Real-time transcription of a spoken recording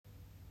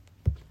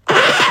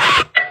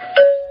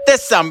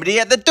somebody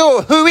at the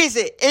door. Who is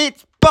it?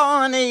 It's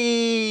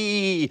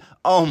Barney.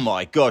 Oh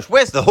my gosh,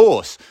 where's the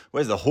horse?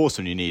 Where's the horse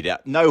when you need it?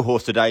 No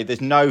horse today.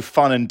 There's no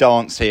fun and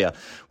dance here.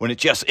 When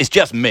it's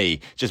just me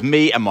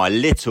and my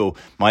little.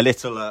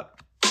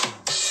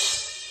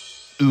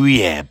 Ooh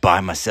yeah,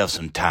 buy myself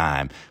some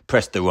time.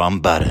 Press the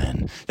wrong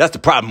button. That's the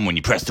problem when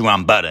you press the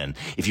wrong button.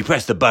 If you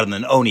press the button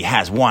that only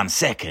has 1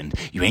 second,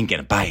 you ain't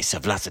gonna buy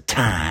yourself lots of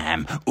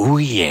time. Ooh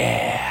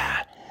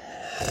yeah.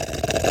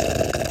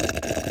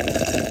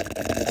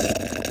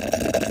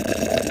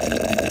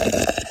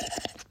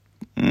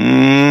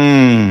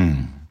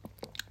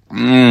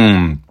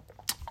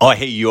 I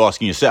hear you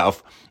asking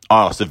yourself,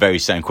 I asked the very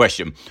same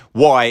question.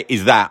 Why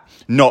is that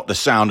not the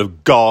sound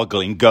of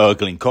gurgling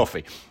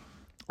coffee?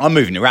 I'm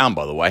moving around,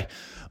 by the way.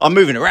 I'm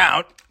moving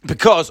around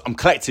because I'm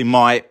collecting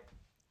my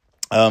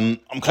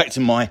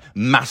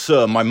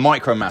masseur, my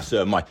micro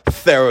masseur, my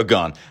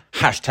Theragun.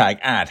 Hashtag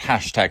ad,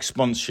 hashtag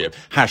sponsorship,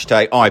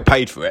 hashtag I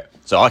paid for it,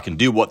 so I can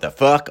do what the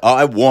fuck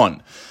I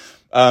want.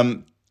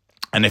 And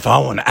if I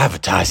want to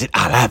advertise it,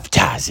 I'll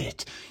advertise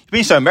it. You've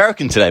been so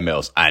American today,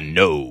 Mills. I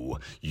know.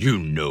 You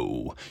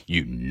know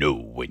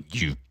when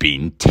you've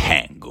been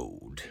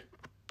tangled.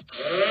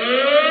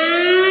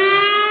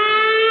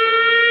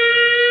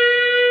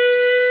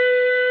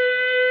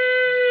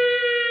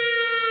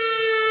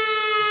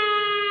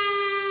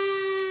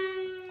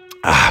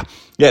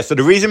 Yeah, so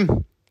the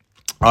reason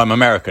I'm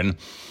American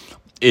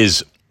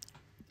is,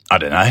 I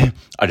don't know,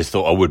 I just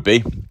thought I would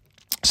be.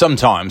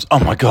 Sometimes, oh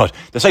my God,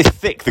 they're so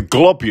thick, the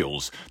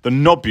globules, the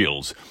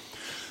nobules,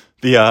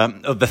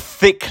 the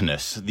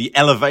thickness, the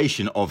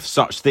elevation of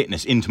such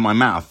thickness into my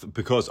mouth,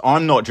 because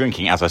I'm not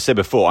drinking, as I said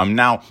before, I'm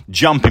now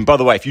jumping. By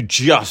the way, if you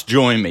just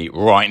join me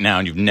right now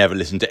and you've never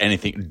listened to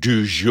anything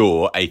du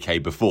jour, aka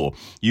before,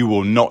 you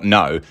will not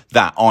know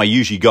that I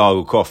usually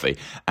gargle coffee,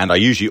 and I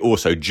usually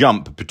also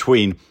jump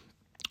between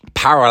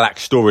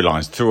parallax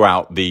storylines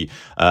throughout the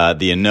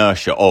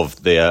inertia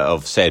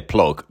of said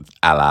plug,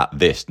 a la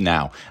this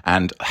now,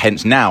 and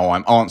hence now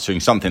I'm answering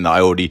something that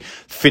I already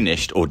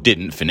finished, or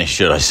didn't finish,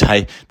 should I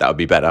say? That would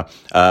be better.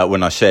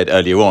 When I said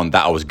earlier on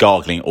that I was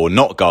gargling or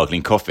not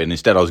gargling coffee, and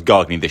instead I was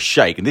gargling this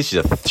shake, and this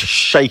is a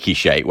shaky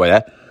shake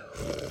where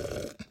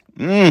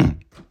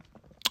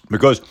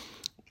because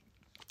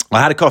I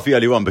had a coffee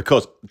earlier on,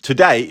 because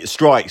today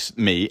strikes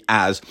me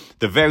as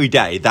the very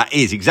day that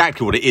is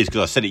exactly what it is,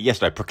 because I said it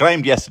yesterday, I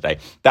proclaimed yesterday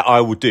that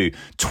I would do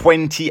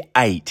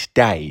 28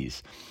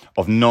 days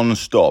of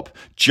non-stop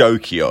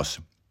Jokios.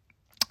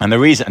 And the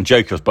reason, and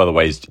Jokios, by the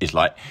way,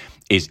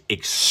 is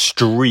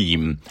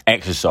extreme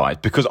exercise,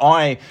 because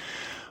I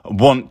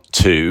want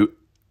to,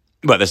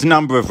 well, there's a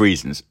number of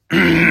reasons.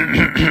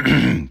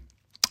 That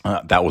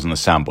wasn't a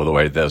sound, by the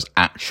way. There was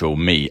actual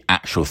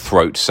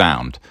throat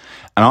sound.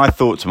 And I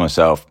thought to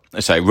myself,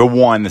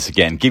 rewind this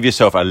again. Give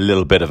yourself a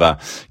little bit of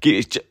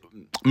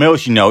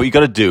Mills, you know what you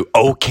got to do.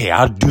 Okay,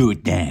 I'll do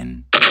it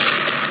then.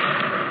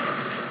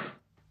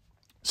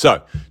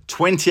 So,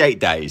 28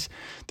 days.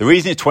 The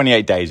reason it's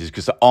 28 days is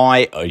because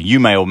you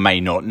may or may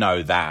not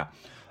know that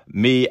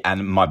me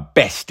and my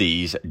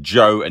besties,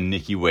 Joe and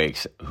Nikki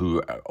Wicks,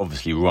 who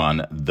obviously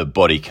run The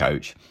Body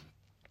Coach,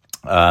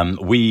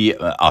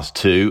 us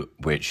two,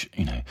 which,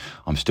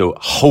 I'm still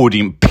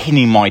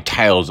pinning my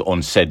tails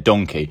on said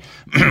donkey.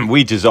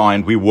 We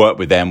worked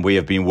with them. We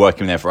have been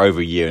working there for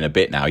over a year and a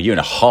bit now, a year and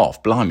a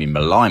half, blimey,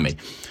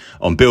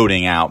 on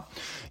building out,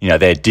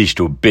 their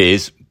digital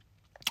biz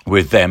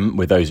with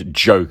those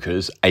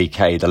jokers,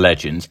 aka the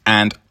legends.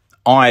 And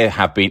I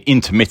have been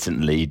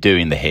intermittently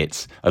doing the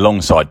hits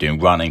alongside doing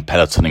running,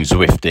 pelotoning,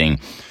 Zwifting,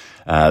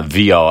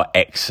 VR,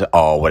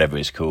 XR, whatever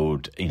it's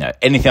called,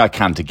 anything I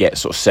can to get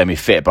sort of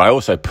semi-fit. But I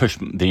also push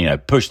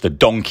the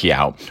donkey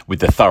out with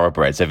the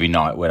thoroughbreds every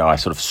night, where I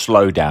sort of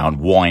slow down,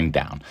 wind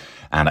down,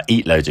 and I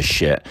eat loads of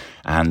shit.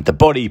 And the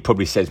body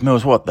probably says,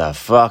 Mills, what the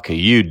fuck are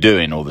you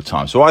doing all the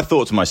time? So I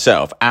thought to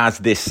myself, as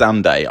this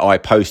Sunday, I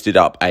posted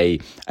up a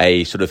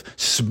sort of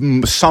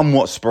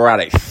somewhat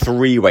sporadic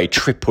 3-way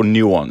triple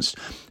nuanced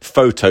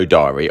photo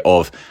diary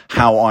of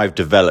how I've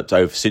developed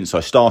since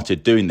I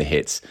started doing the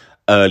hits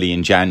early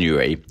in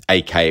January,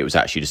 aka it was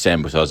actually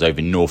December, so I was over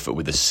in Norfolk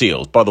with the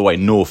Seals. By the way,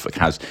 Norfolk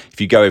has, if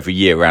you go every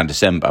year around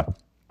December,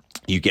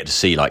 you get to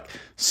see like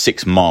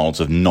 6 miles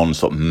of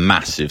non-stop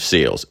massive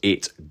seals.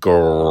 It's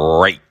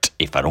great,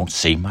 if I don't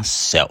say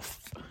myself.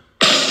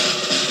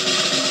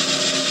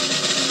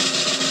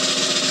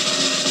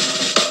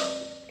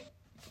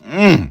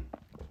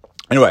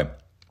 Anyway,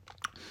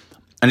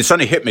 and it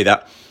suddenly hit me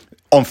that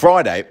on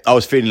Friday, I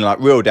was feeling like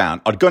real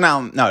down. I'd gone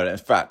out, in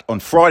fact, on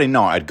Friday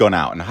night, I'd gone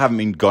out, and I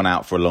haven't gone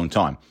out for a long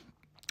time.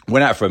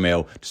 Went out for a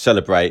meal to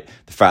celebrate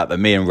the fact that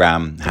me and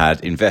Ram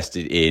had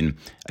invested in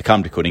a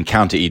company called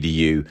Encounter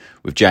EDU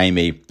with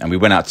Jamie, and we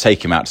went out to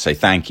take him out to say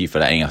thank you for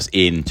letting us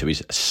into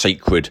his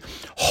sacred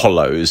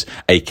hollows,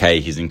 aka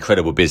his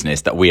incredible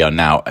business that we are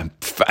now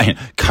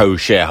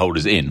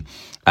co-shareholders in.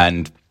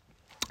 And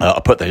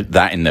I'll put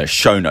that in the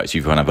show notes.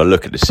 You can have a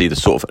look at to see the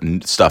sort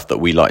of stuff that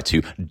we like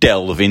to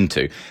delve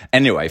into.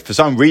 Anyway, for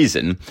some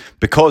reason,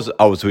 because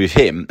I was with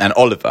him and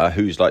Oliver,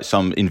 who's like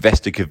some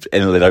investigative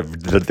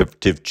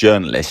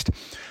journalist,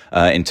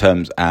 in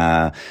terms,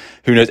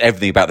 who knows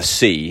everything about the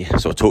sea.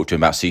 So I talked to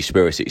him about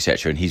Seaspiracy,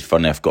 etc. And he's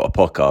funny enough got a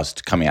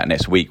podcast coming out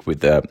next week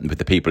with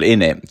the people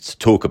in it to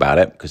talk about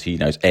it, because he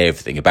knows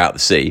everything about the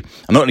sea.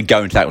 I'm not going to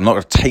go into that. I'm not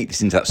going to take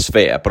this into that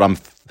sphere, but I'm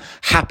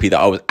happy that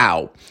I was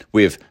out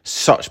with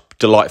such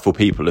delightful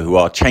people who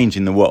are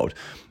changing the world.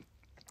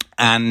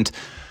 And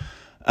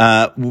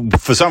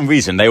for some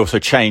reason, they also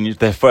changed.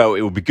 They felt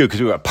it would be good because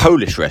we were at a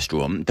Polish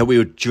restaurant that we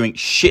would drink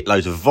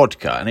shitloads of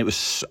vodka. And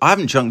I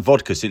haven't drunk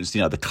vodka since,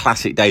 the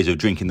classic days of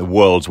drinking the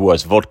world's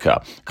worst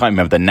vodka. I can't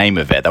remember the name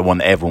of it. The one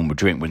that everyone would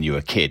drink when you were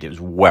a kid. It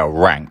was well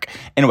rank.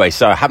 Anyway,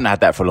 so I haven't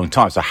had that for a long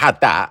time. So I had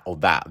that, or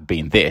that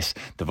being this,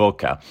 the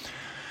vodka.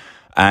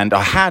 And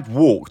I had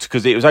walked,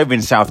 because it was over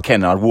in South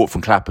Kent, and I'd walked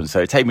from Clapham, so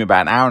it'd take me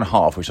about an hour and a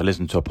half, which I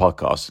listened to a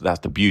podcast.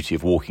 That's the beauty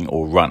of walking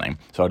or running.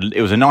 So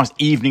it was a nice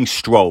evening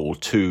stroll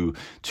to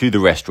the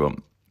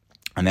restaurant.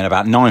 And then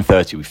about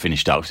 9:30 we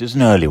finished up, because it was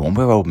an early one.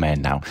 We're old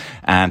men now.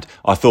 And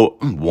I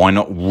thought, why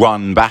not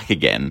run back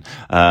again?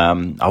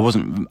 I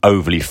wasn't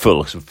overly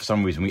full, because for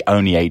some reason we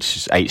only ate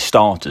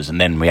starters,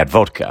 and then we had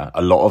vodka,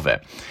 a lot of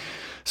it.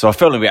 So I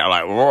felt a bit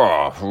like,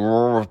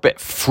 a bit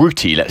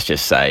fruity, let's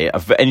just say.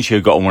 I've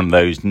eventually got on one of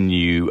those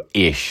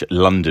new-ish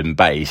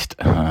London-based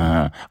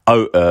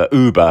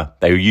Uber,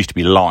 they used to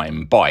be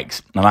Lime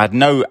bikes. And I had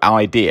no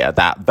idea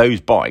that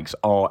those bikes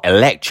are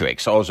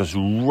electric. So I was just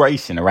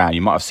racing around.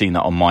 You might have seen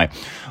that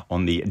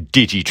on the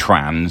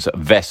Digitrans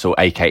vessel,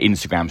 aka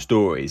Instagram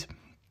stories.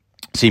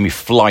 See me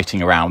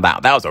flighting around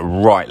that. That was a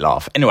right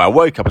laugh. Anyway, I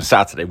woke up on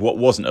Saturday. What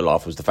wasn't a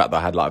laugh was the fact that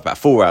I had like about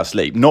 4 hours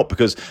sleep. Not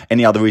because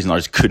any other reason, I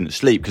just couldn't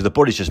sleep, because the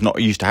body's just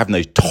not used to having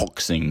those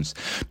toxins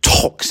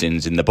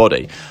in the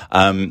body.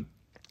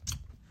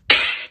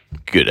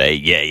 Good, eh?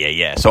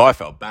 Yeah. So I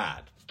felt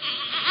bad.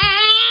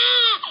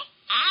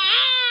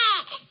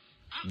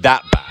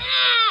 That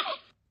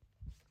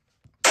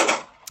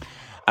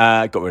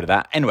bad. Got rid of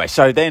that. Anyway,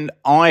 so then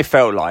I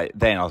felt like,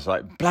 I was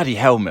like, bloody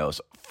hell,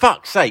 Mills.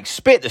 Fuck's sake,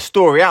 spit the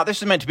story out.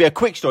 This is meant to be a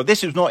quick story.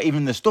 This is not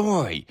even the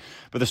story.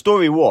 But the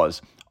story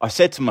was, I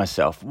said to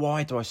myself,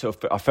 why do I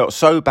I felt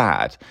so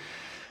bad,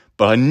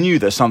 but I knew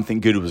that something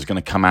good was going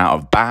to come out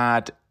of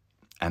bad,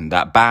 and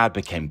that bad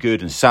became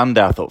good. And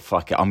Sunday I thought,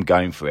 fuck it, I'm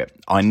going for it.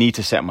 I need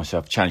to set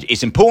myself a challenge.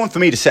 It's important for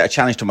me to set a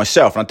challenge to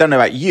myself. And I don't know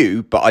about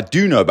you, but I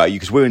do know about you,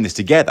 because we're in this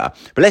together.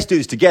 But let's do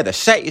this together.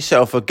 Set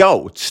yourself a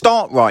goal.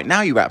 Start right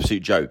now, you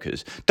absolute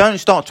jokers. Don't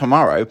start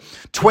tomorrow.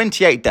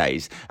 28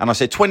 days. And I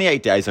said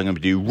 28 days I'm going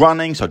to do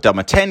running. So I've done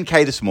my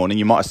 10K this morning.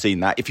 You might have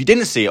seen that. If you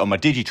didn't see it on my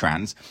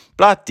Digitrans,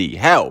 bloody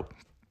hell.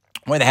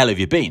 Where the hell have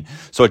you been?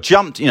 So I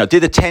jumped, did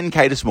the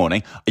 10K this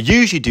morning. I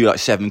usually do like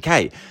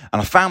 7K. And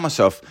I found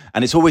myself,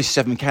 and it's always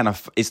 7K. And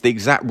it's the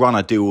exact run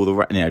I do all the,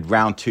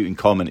 round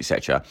Tutankhamun,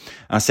 etc.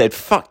 And I said,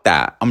 fuck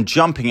that. I'm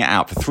jumping it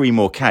out for 3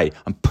 more K.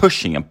 I'm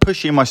pushing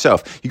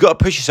myself. You got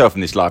to push yourself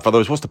in this life.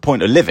 Otherwise, what's the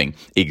point of living?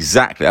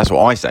 Exactly. That's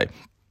what I say.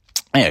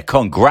 Yeah,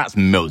 congrats,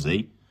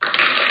 Millsy.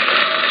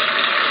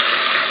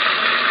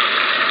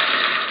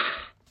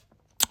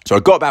 So I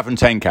got back from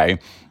 10K.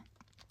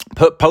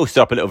 Posted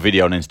up a little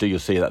video on Insta, you'll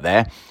see that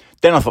there.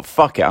 Then I thought,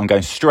 fuck it, I'm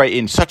going straight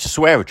in, such a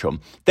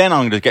swearatron. Then I'm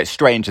going to get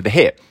straight into the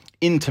hit.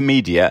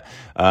 Intermediate,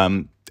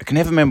 I can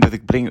never remember the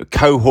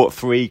cohort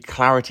 3,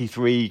 clarity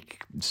 3,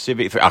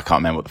 civic 3, I can't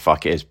remember what the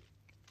fuck it is.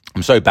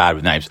 I'm so bad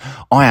with names.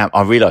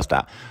 I realised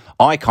that.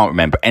 I can't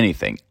remember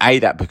anything. A,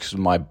 that because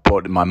my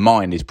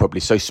mind is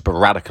probably so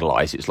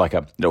sporadicalised, it's like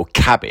a little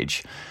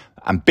cabbage.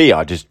 And B,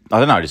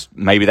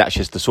 maybe that's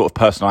just the sort of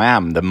person I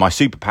am. My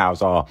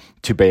superpowers are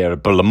to be able to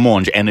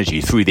blancmange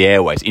energy through the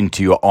airways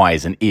into your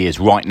eyes and ears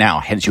right now.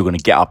 Hence, you're going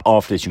to get up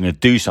after this. You're going to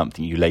do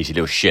something, you lazy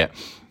little shit.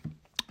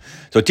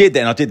 So I did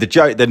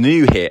the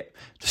new hit,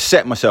 to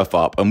set myself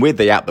up. And with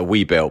the app that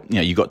we built,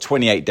 you've got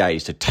 28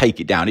 days to take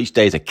it down. Each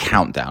day is a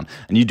countdown.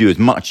 And you do as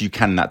much as you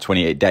can in that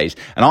 28 days.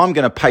 And I'm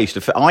going to pace.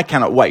 I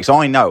cannot wait. So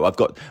I know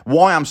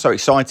why I'm so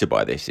excited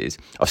by this is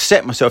I've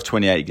set myself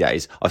 28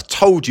 days. I've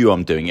told you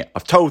I'm doing it.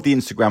 I've told the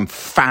Instagram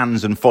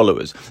fans and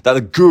followers that the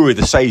guru,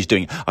 the sage, is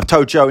doing it. I've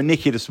told Joe and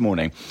Nikki this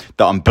morning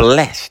that I'm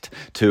blessed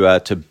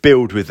to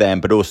build with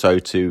them, but also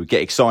to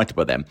get excited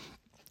by them.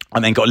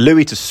 And then got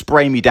Louis to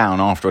spray me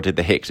down after I did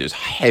the hit, 'cause it was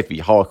heavy,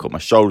 hardcore. My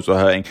shoulders were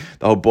hurting.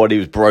 The whole body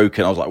was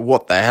broken. I was like,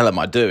 what the hell am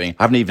I doing?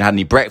 I haven't even had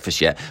any breakfast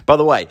yet. By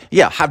the way,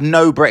 have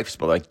no breakfast,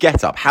 by the way.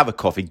 Get up, have a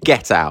coffee,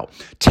 get out.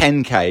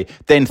 10K,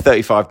 then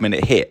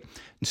 35-minute hit.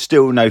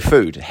 Still no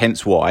food,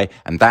 hence why.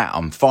 And that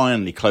I'm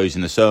finally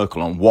closing the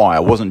circle on why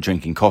I wasn't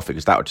drinking coffee,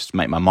 because that would just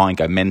make my mind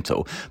go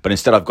mental. But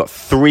instead I've got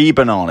 3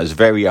 bananas,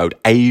 very old,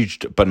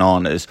 aged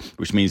bananas,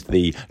 which means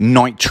the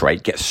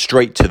nitrate gets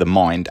straight to the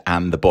mind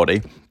and the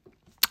body.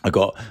 I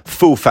got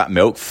full fat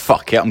milk.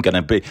 Fuck it, I'm going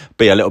to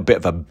be a little bit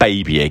of a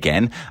baby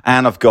again.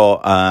 And I've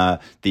got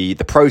the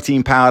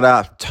protein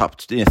powder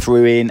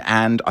threw in,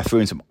 and I threw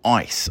in some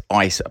ice,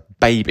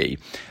 baby.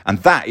 And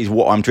that is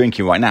what I'm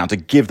drinking right now to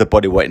give the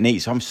body what it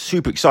needs. So I'm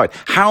super excited.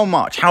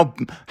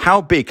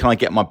 How big can I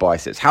get my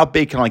biceps? How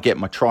big can I get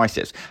my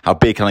triceps? How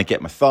big can I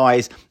get my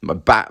thighs, my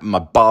back, my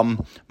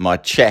bum, my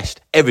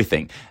chest,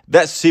 everything?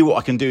 Let's see what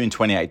I can do in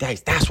 28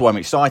 days. That's why I'm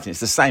excited.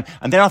 It's the same.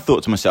 And then I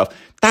thought to myself,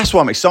 that's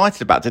what I'm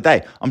excited about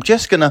today. I'm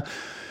just going to...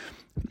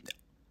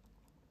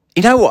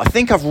 You know what? I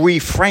think I've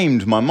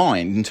reframed my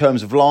mind in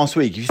terms of last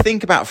week. If you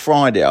think about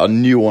Friday, our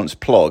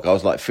nuanced plug, I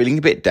was like feeling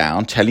a bit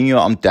down, telling you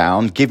I'm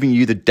down, giving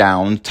you the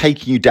down,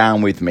 taking you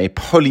down with me,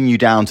 pulling you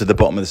down to the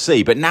bottom of the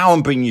sea. But now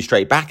I'm bringing you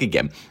straight back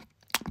again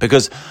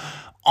because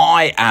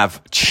I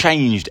have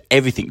changed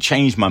everything,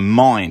 changed my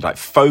mind, like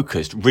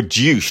focused,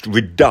 reduced.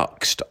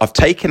 I've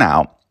taken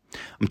out.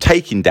 I'm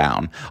taking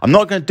down. I'm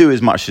not going to do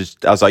as much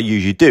as I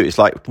usually do. It's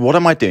like, what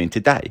am I doing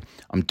today?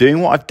 I'm doing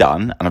what I've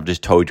done, and I've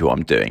just told you what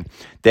I'm doing.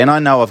 Then I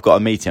know I've got a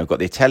meeting. I've got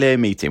the Atelier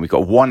meeting. We've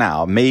got 1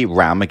 hour, me,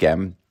 Ram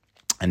again,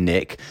 and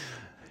Nick.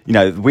 You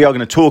know, we are going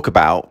to talk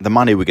about the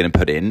money we're going to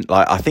put in.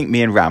 Like, I think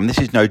me and Ram, this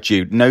is no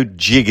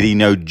jiggity,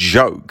 no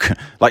joke.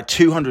 Like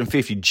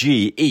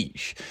 250G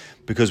each,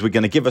 because we're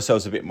going to give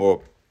ourselves a bit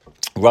more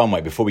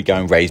runway before we go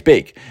and raise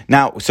big.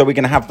 Now, so we're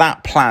going to have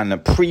that plan, a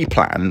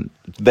pre-plan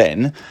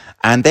then,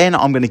 and then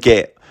I'm going to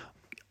get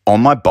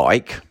on my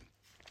bike,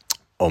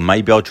 or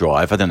maybe I'll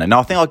drive, I don't know. No,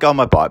 I think I'll go on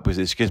my bike because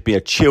it's going to be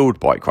a chilled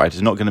bike ride.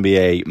 It's not going to be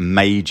a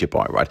major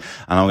bike ride.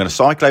 And I'm going to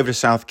cycle over to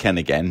South Ken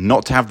again,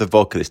 not to have the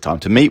vodka this time,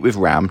 to meet with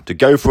Ram, to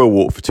go for a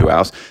walk for 2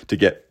 hours, to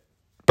get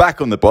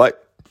back on the bike,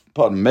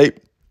 pardon me,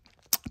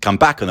 come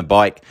back on the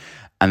bike,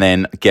 and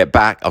then get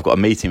back. I've got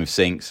a meeting with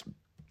Sinks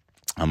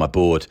on my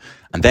board,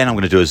 and then I'm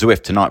going to do a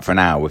Zwift tonight for an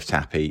hour with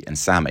Tappy and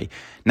Sammy.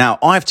 Now,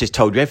 I've just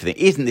told you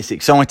everything. Isn't this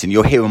exciting?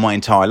 You're hearing my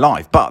entire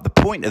life. But the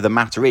point of the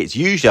matter is,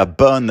 usually I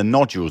burn the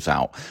nodules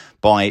out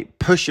by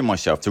pushing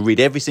myself to read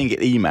every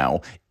single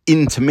email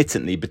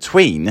intermittently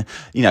between,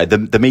 you know,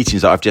 the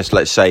meetings that I've just,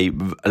 let's say,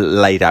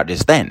 laid out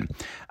just then.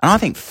 And I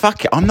think,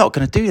 fuck it, I'm not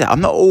going to do that.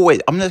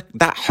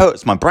 That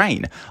hurts my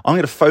brain. I'm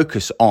going to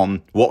focus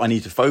on what I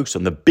need to focus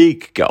on, the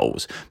big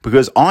goals,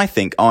 because I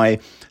think I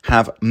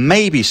have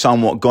maybe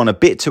somewhat gone a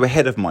bit too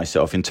ahead of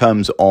myself in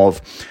terms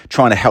of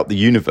trying to help the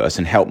universe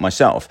and help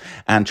myself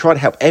and try to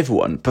help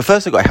everyone. But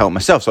first I've got to help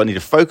myself. So I need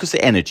to focus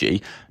the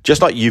energy,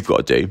 just like you've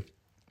got to do,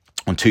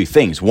 on two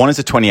things. One is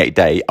a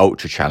 28-day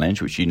ultra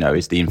challenge, which you know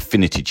is the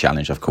infinity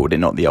challenge. I've called it,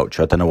 not the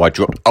ultra. I don't know why I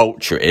dropped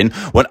ultra in.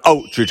 When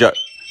ultra...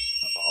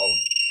 Oh,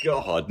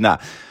 God. Nah.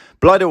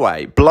 Blide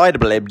away.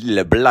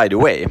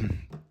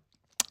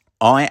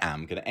 I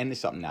am going to end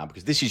this up now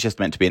because this is just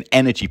meant to be an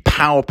energy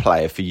power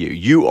player for you.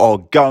 You are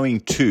going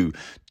to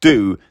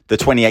do the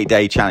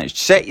 28-day challenge.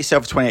 Set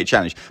yourself a 28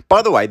 challenge.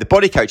 By the way, the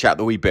Body Coach app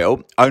that we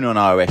built, only on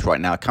iOS right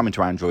now, coming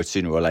to Android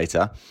sooner or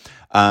later,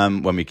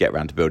 when we get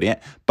around to building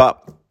it.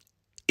 But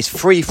it's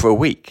free for a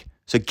week.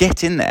 So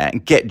get in there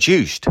and get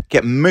juiced,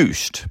 get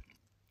moosed.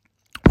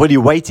 What are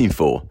you waiting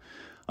for?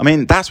 I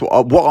mean, that's what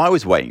I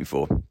was waiting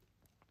for.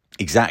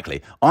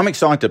 Exactly. I'm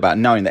excited about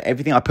knowing that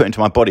everything I put into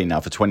my body now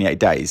for 28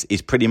 days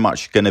is pretty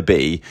much going to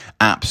be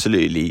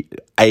absolutely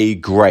A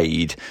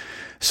grade,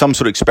 some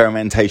sort of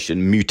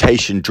experimentation,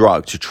 mutation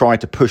drug to try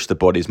to push the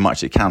body as much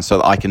as it can so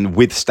that I can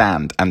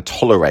withstand and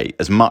tolerate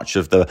as much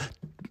of the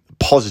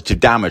positive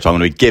damage I'm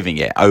going to be giving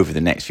it over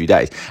the next few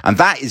days. And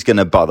that is going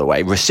to, by the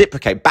way,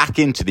 reciprocate back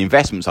into the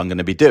investments I'm going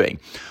to be doing.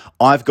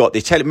 I've got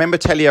the remember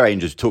Atelier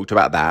Angels, talked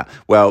about that.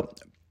 Well,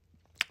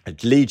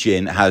 Lee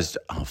Jin has,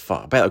 oh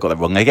fuck, I bet I got that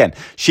wrong again.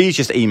 She's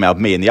just emailed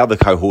me and the other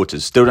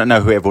cohorters, still don't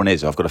know who everyone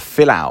is. I've got to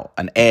fill out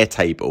an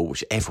Airtable,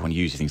 which everyone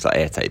uses things like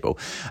Airtable,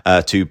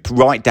 to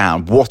write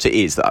down what it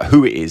is,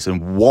 who it is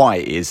and why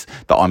it is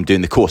that I'm doing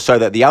the course so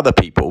that the other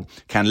people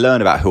can learn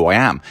about who I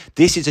am.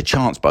 This is a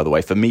chance, by the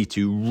way, for me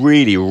to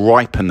really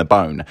ripen the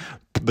bone,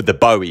 the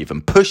bow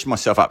even, push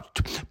myself up,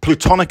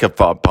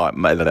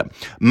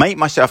 make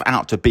myself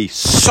out to be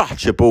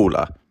such a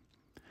baller.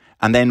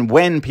 And then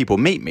when people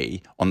meet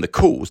me on the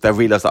calls, they'll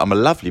realise that I'm a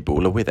lovely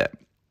baller with it.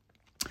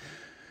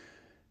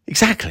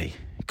 Exactly.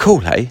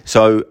 Cool, hey?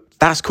 So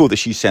that's cool that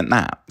she sent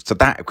that. So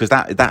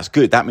that's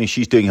good. That means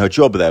she's doing her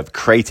job there of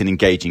creating an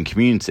engaging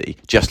community,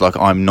 just like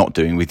I'm not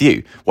doing with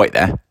you. Wait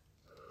there.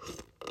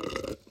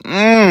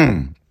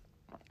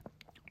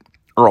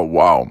 Oh,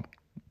 wow.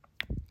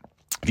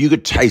 If you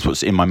could taste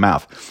what's in my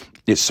mouth,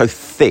 it's so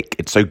thick,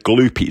 it's so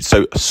gloopy, it's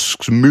so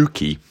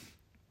smooky.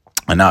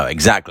 I know,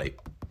 exactly.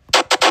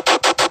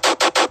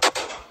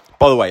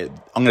 By the way,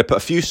 I'm going to put a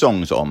few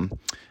songs on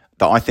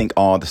that I think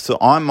are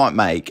I might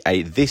make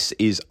a This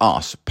Is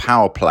Us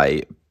power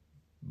play.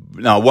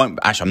 No, I won't.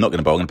 Actually, I'm not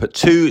going to. I'm going to put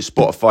 2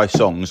 Spotify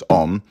songs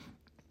on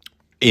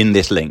in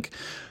this link,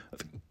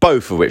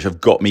 both of which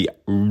have got me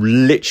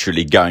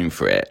literally going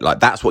for it. Like,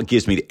 that's what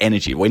gives me the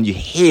energy. When you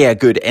hear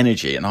good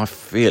energy, and I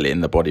feel it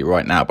in the body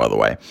right now, by the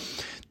way,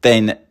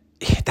 then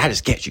that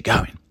just gets you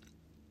going.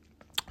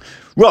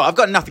 Well, I've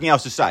got nothing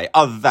else to say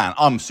other than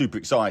I'm super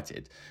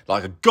excited.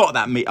 Like, I got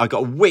that I got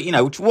a week,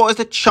 what is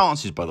the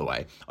chances, by the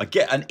way? I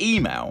get an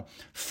email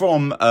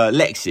from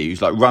Lexi,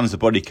 who's like runs the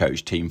body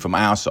coach team from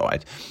our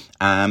side,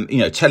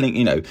 telling,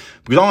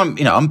 because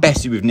I'm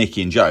bested with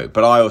Nikki and Joe,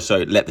 but I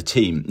also let the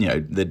team,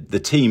 the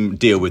team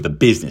deal with the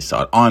business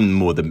side. I'm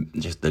more the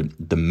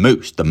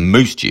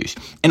moose juice.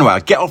 Anyway,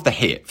 I get off the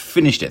hit,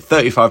 finished it,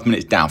 35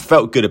 minutes down,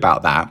 felt good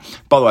about that.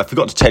 By the way, I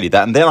forgot to tell you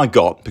that. And then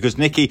because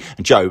Nikki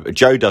and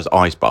Joe does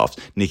ice baths,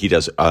 Nikki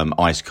does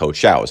ice cold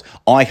showers.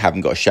 I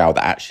haven't got a shower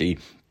that actually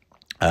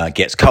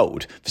gets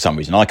cold. For some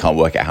reason, I can't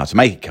work out how to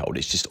make it cold.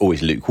 It's just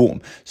always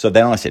lukewarm. So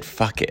then I said,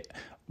 fuck it.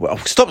 Well,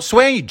 stop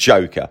swearing, you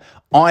joker.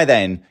 I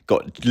then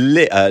got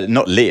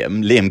not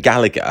Liam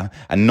Gallagher,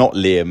 and not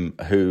Liam,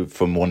 who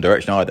from One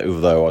Direction either,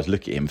 although I was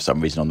looking at him for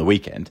some reason on the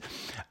weekend.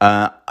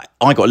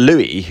 I got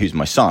Louis, who's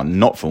my son,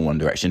 not from One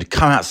Direction, to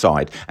come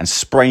outside and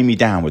spray me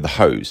down with a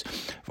hose,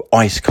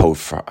 ice cold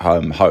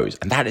hose.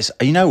 And that is,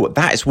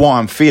 that is why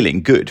I'm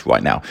feeling good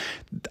right now.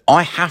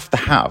 I have to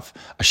have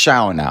a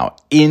shower now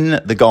in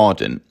the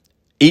garden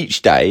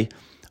each day,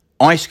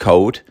 ice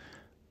cold.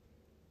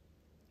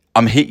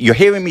 You're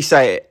hearing me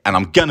say it, and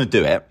I'm going to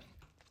do it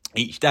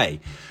each day.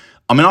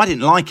 I mean, I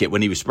didn't like it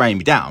when he was spraying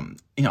me down.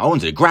 I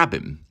wanted to grab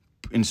him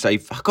and say,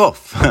 fuck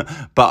off.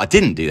 But I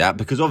didn't do that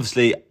because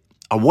obviously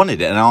I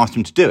wanted it and I asked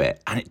him to do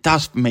it. And it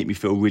does make me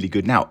feel really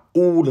good now.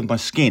 All of my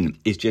skin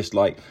is just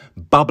like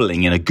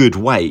bubbling in a good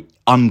way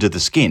under the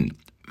skin.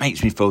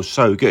 Makes me feel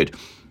so good.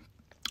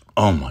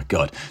 Oh my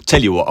God.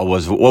 Tell you what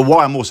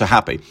why I'm also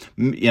happy.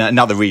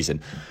 Another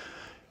reason.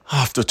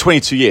 After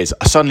 22 years,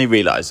 I suddenly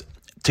realised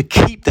to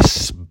keep the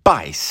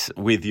spice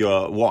with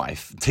your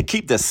wife,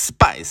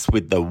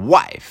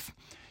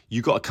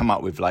 you got to come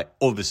up with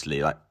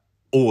obviously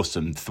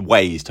awesome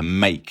ways to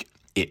make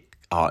it,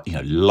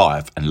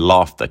 life and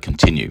laughter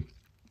continue.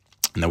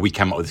 And then we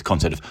came up with this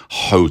concept of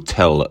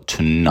Hotel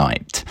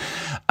Tonight.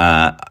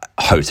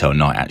 Hotel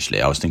Night,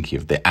 actually. I was thinking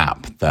of the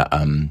app that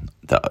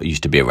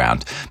used to be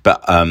around,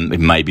 but it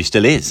maybe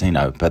still is,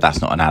 but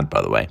that's not an ad,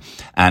 by the way.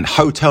 And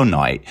Hotel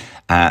Night,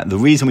 the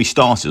reason we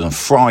started on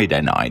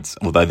Friday nights,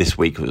 although this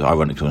week was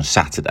ironically on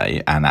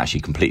Saturday and actually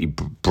completely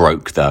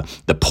broke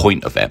the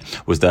point of it,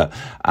 was that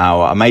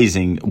our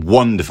amazing,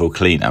 wonderful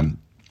cleaner,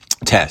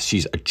 Tess,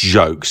 she's a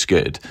jokes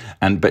good,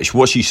 but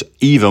what she's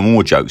even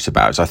more jokes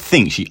about is I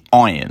think she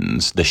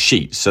irons the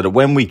sheets so that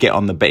when we get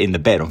in the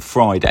bed on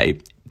Friday,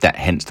 that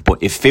hence the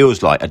point, it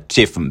feels like a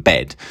different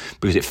bed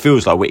because it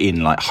feels like we're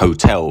in a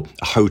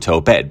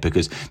hotel bed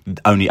because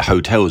only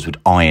hotels would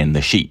iron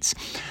the sheets.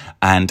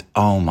 And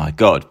oh my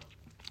God,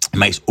 it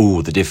makes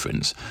all the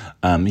difference.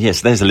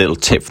 Yes, there's a little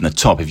tip from the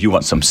top if you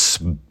want some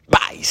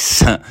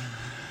spice.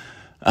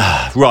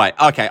 Right,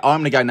 okay, I'm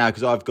going to go now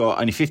because I've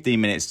got only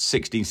 15 minutes,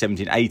 16,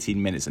 17,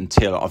 18 minutes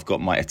until I've got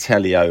my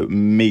Atelier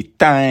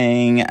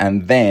meeting,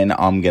 and then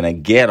I'm going to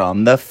get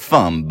on the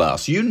fun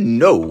bus.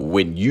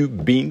 When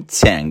you've been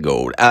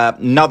tangled. By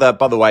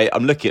the way,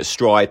 I'm looking at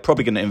Stride,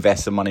 probably going to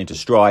invest some money into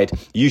Stride.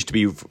 Used to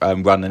be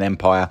run an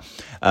Empire,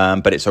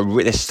 but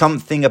there's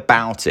something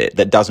about it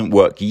that doesn't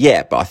work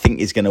yet, but I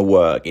think it's going to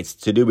work. It's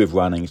to do with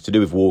running, it's to do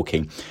with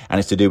walking, and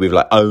it's to do with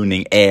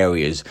owning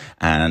areas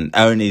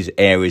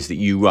that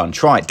you run.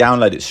 Try it,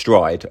 download it,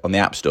 Stride, on the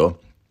App Store.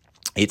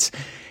 It's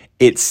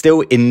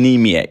still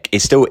anemic.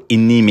 It's still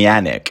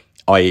anemianic,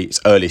 i.e. it's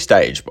early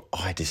stage, but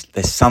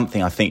there's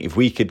something I think if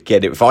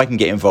I can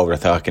get involved, I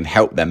think I can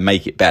help them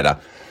make it better.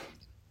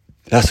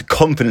 That's the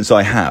confidence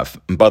I have.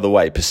 And by the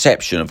way,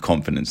 perception of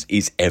confidence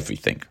is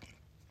everything.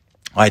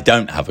 I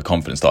don't have a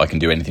confidence that I can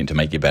do anything to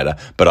make it better,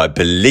 but I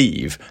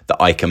believe that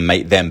I can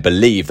make them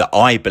believe that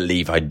I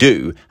believe I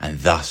do, and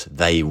thus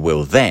they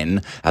will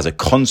then, as a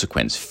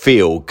consequence,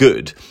 feel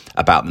good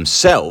about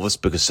themselves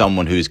because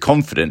someone who is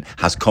confident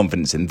has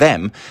confidence in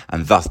them,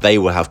 and thus they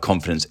will have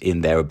confidence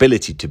in their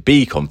ability to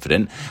be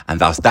confident, and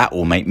thus that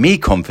will make me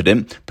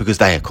confident because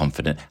they are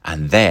confident,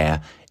 and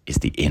there is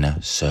the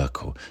inner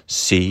circle.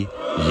 See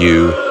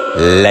you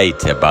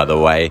later, by the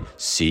way.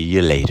 See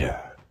you later.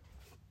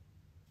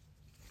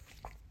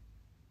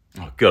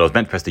 Oh, God, I was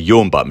meant to press the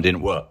yawn button,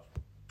 didn't work.